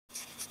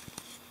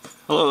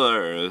Hello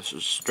there, this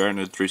is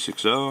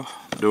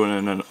Stranded360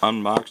 doing an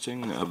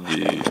unboxing of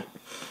the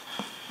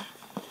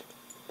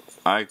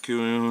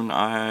iKuun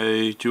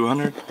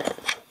i200.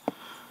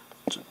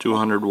 It's a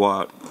 200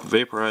 watt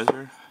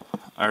vaporizer.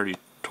 I already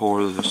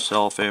tore the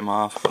cellophane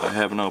off, but I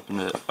haven't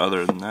opened it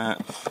other than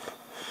that.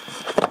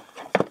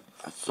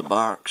 That's the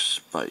box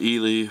by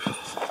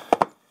Eleaf.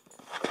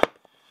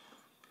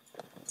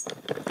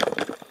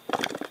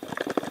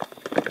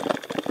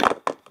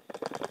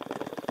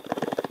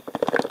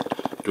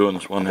 Doing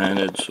this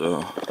one-handed, so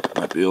it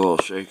might be a little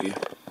shaky.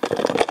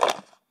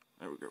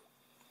 There we go.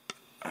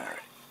 Alright,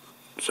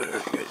 so you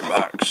got your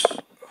box.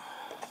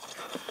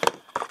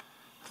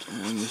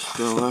 And this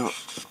fell out.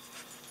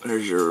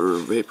 There's your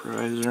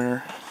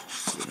vaporizer.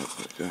 Put it up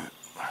like that.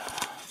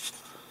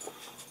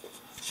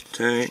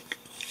 Tank.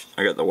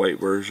 I got the white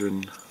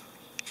version.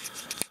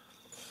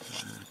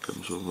 It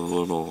comes with a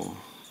little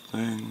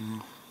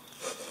thing.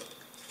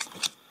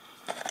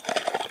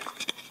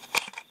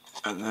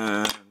 And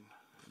then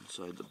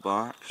inside the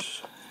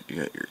box, you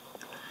got your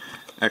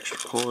extra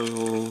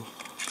coil,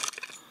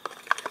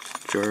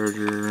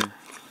 charger,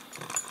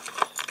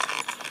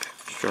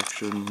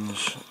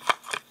 instructions,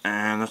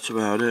 and that's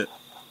about it.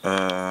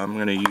 I'm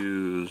going to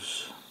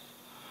use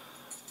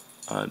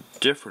a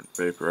different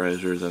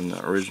vaporizer than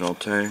the original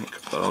tank,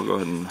 but I'll go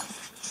ahead and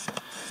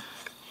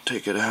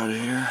take it out of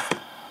here.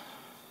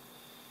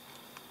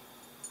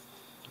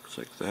 Looks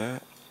like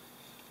that.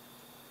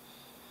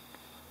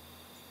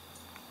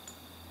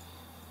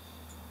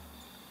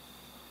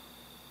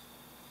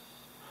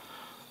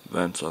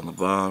 Vents on the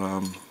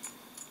bottom. Looks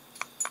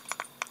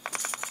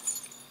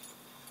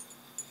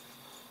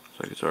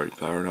like it's already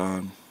powered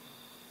on.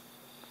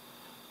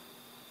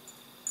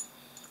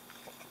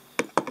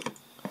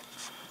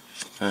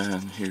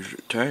 And here's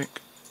your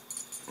tank.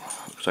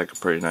 Looks like a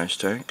pretty nice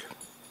tank.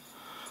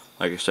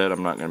 Like I said,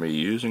 I'm not going to be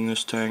using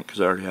this tank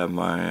because I already have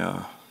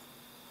my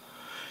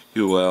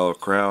uwell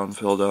crown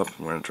filled up.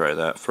 I'm going to try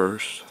that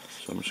first.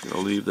 So I'm just going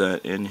to leave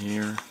that in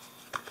here.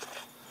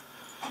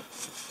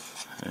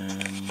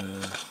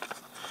 And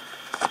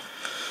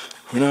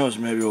who knows,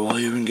 maybe we'll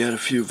even get a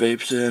few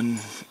vapes in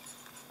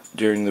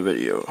during the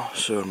video.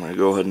 So I'm going to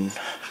go ahead and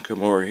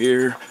come over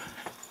here.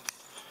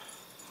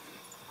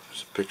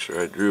 There's a picture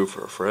I drew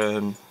for a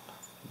friend,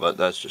 but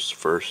that's just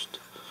first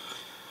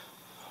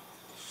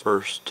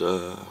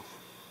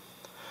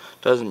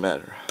doesn't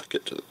matter.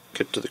 Get to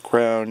the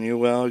crown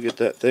uwell, get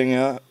that thing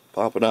out,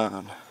 pop it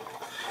on.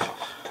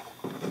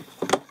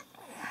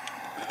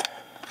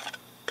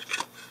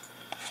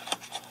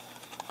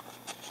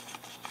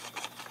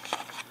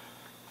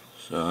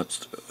 So that's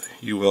the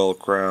uwell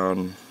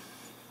crown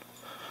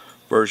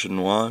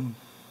version 1.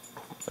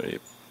 Already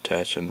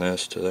attaching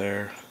this to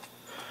there.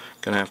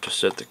 Gonna have to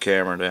set the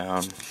camera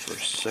down for a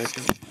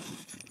second.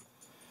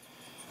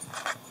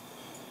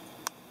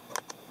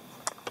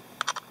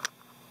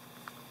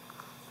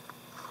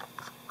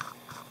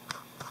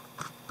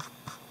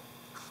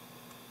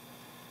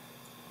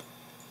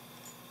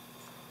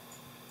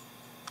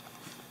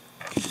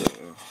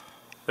 So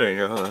there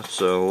you go. That's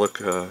a look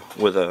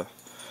with a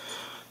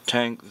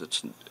tank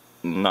that's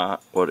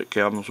not what it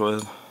comes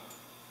with.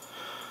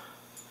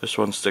 This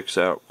one sticks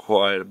out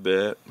quite a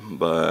bit,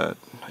 but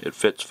it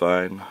fits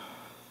fine.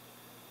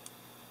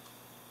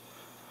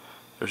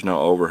 There's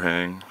no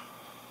overhang.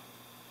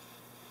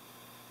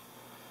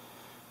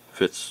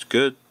 Fits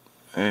good.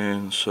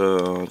 And so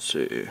let's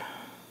see.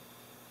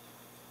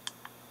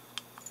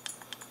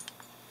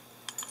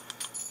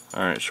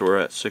 Alright, so we're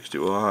at 60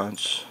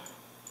 watts.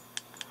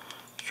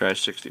 Let's try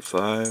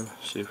 65,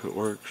 see if it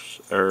works.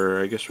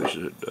 Or I guess we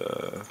should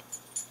so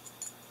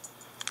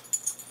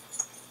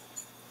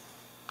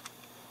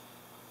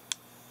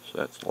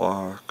that's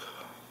lock,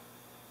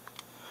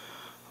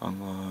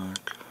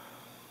 unlock.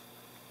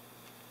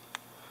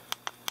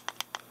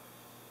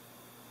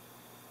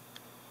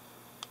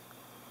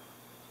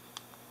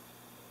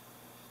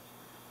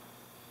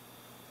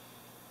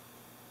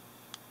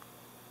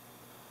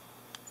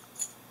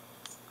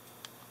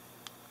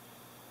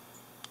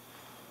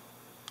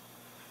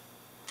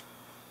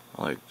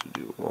 I like to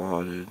do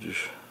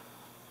wattage.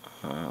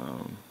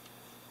 I'm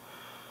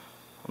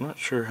not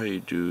sure how you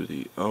do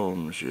the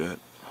ohms yet.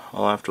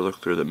 I'll have to look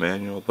through the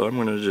manual, but I'm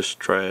going to just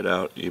try it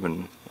out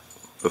even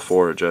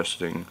before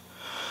adjusting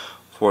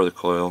for the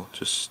coil.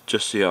 Just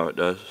see how it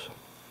does.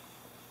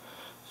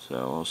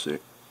 So we'll see.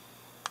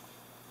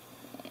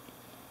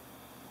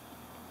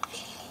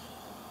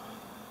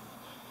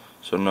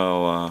 So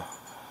no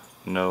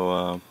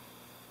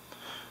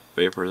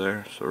vapor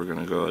there, so we're going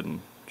to go ahead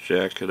and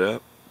jack it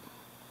up.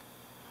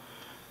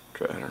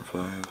 Try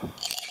 105.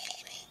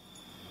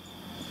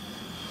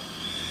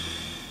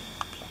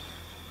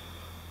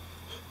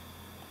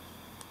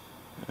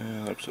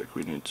 Yeah, looks like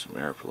we need some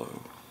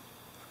airflow.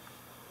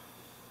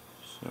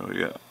 So we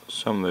got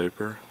some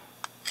vapor.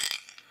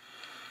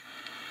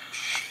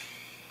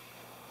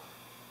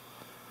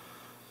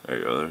 There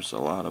you go, there's a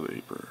lot of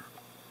vapor.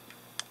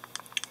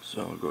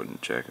 So I'll go ahead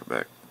and jack it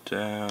back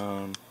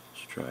down.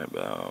 Let's try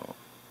about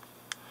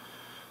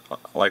I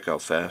like how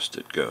fast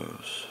it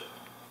goes.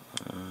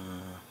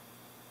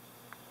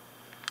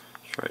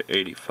 Let's try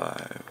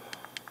 85.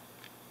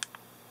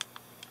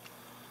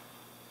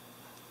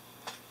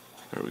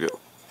 There we go.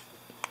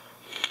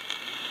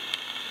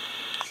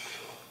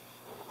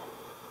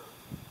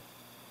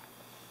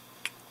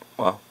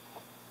 Wow.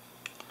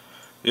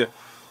 Yeah.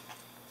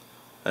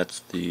 That's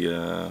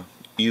the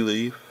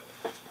Eleaf.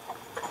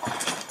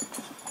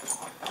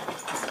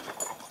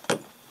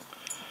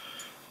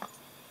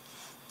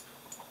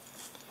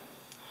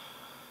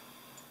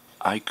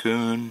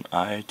 iKuun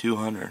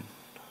i200.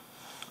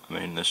 I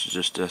mean, this is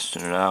just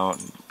testing it out,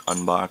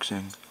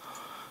 unboxing.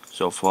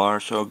 So far,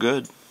 so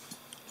good.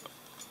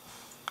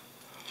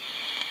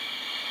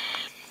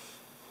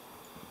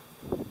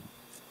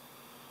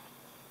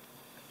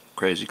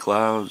 Crazy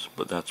clouds,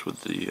 but that's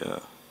with the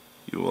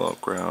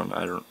uwell ground.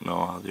 I don't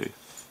know how the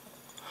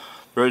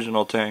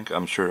original tank,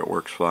 I'm sure it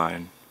works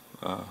fine.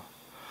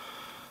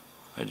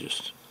 I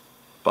just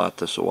bought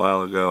this a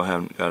while ago,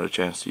 haven't got a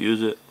chance to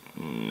use it.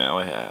 Now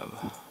I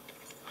have.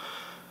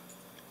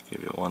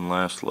 Give you one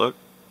last look.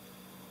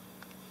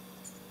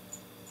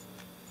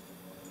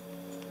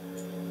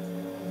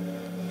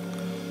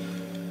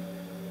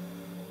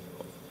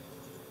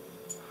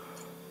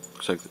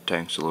 Looks like the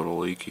tank's a little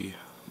leaky,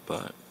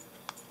 but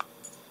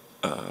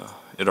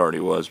it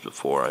already was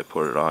before I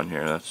put it on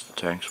here. That's the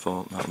tank's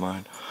fault, not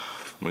mine.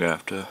 I'm gonna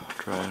have to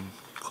try and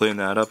clean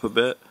that up a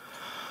bit.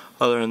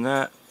 Other than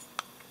that,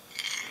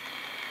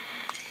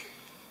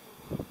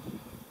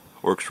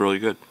 works really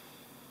good.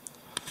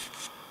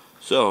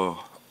 So,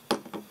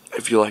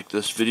 if you like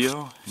this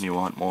video and you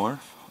want more,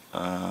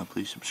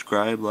 please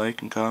subscribe,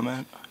 like, and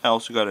comment. I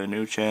also got a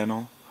new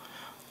channel,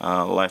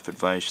 Life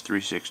Advice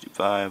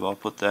 365. I'll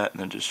put that in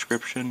the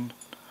description.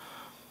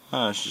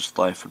 It's just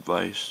life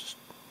advice,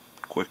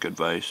 quick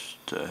advice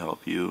to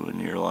help you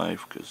in your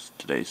life, because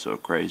today's so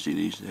crazy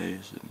these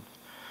days and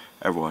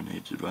everyone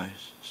needs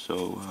advice.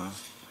 So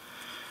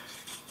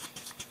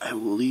I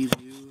will leave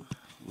you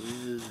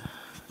with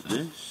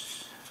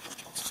this,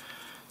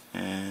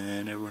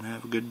 and everyone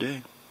have a good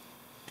day.